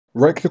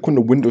Right click on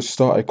the Windows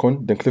Start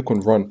icon, then click on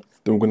Run.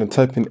 Then we're going to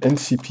type in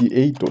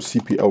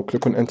ncpa.cpl,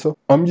 click on Enter.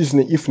 I'm using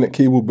an Ethernet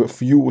cable, but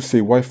for you it will say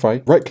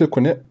Wi-Fi. Right click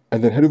on it,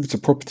 and then head over to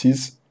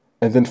Properties.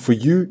 And then for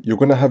you, you're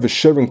going to have a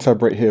sharing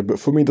tab right here,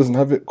 but for me it doesn't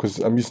have it because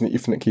I'm using an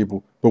Ethernet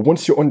cable. But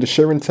once you're on the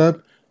sharing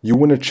tab, you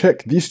want to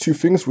check these two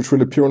things which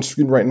will appear on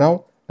screen right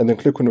now, and then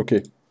click on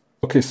OK.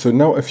 Okay, so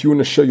now if you want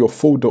to share your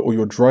folder or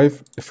your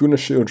drive, if you want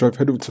to share your drive,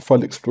 head over to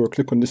File Explorer,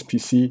 click on this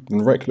PC,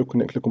 then right click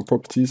on it, click on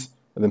Properties,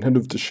 and then head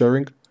over to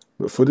Sharing.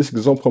 But for this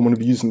example, I'm going to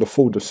be using the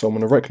folder, so I'm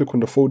going to right click on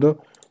the folder,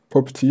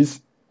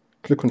 Properties,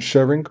 click on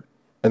Sharing,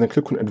 and then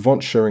click on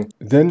Advanced Sharing.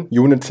 Then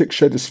you want to tick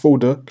Share this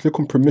folder, click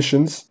on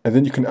Permissions, and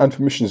then you can add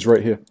permissions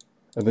right here,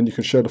 and then you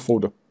can share the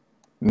folder.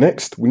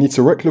 Next, we need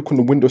to right click on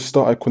the Windows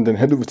Start icon, then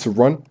head over to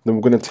Run. Then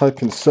we're going to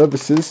type in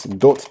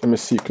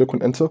services.msc, click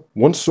on Enter.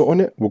 Once we're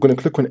on it, we're going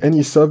to click on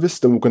any service,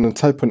 then we're going to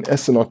type on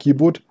S on our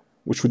keyboard,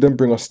 which will then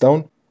bring us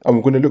down, and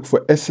we're going to look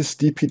for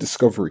SSDP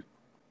Discovery.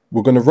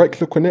 We're going to right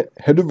click on it,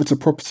 head over to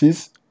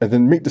Properties, and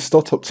then make the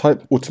startup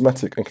type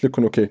automatic and click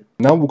on OK.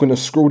 Now we're going to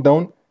scroll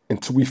down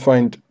until we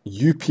find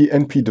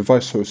UPnP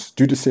device host.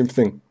 Do the same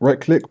thing. Right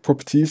click,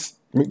 Properties,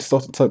 make the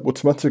startup type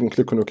automatic and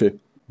click on OK.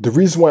 The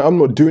reason why I'm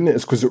not doing it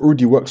is because it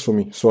already works for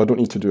me, so I don't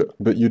need to do it,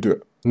 but you do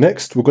it.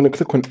 Next, we're going to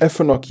click on F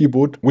on our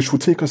keyboard, which will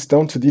take us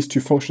down to these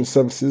two function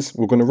services.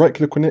 We're going to right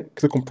click on it,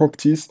 click on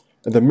Properties,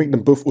 and then make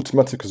them both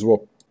automatic as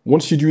well.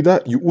 Once you do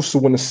that, you also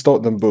want to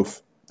start them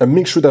both. And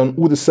make sure that on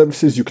all the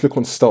services you click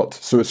on Start,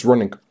 so it's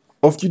running.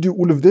 After you do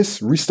all of this,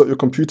 restart your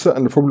computer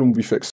and the problem will be fixed.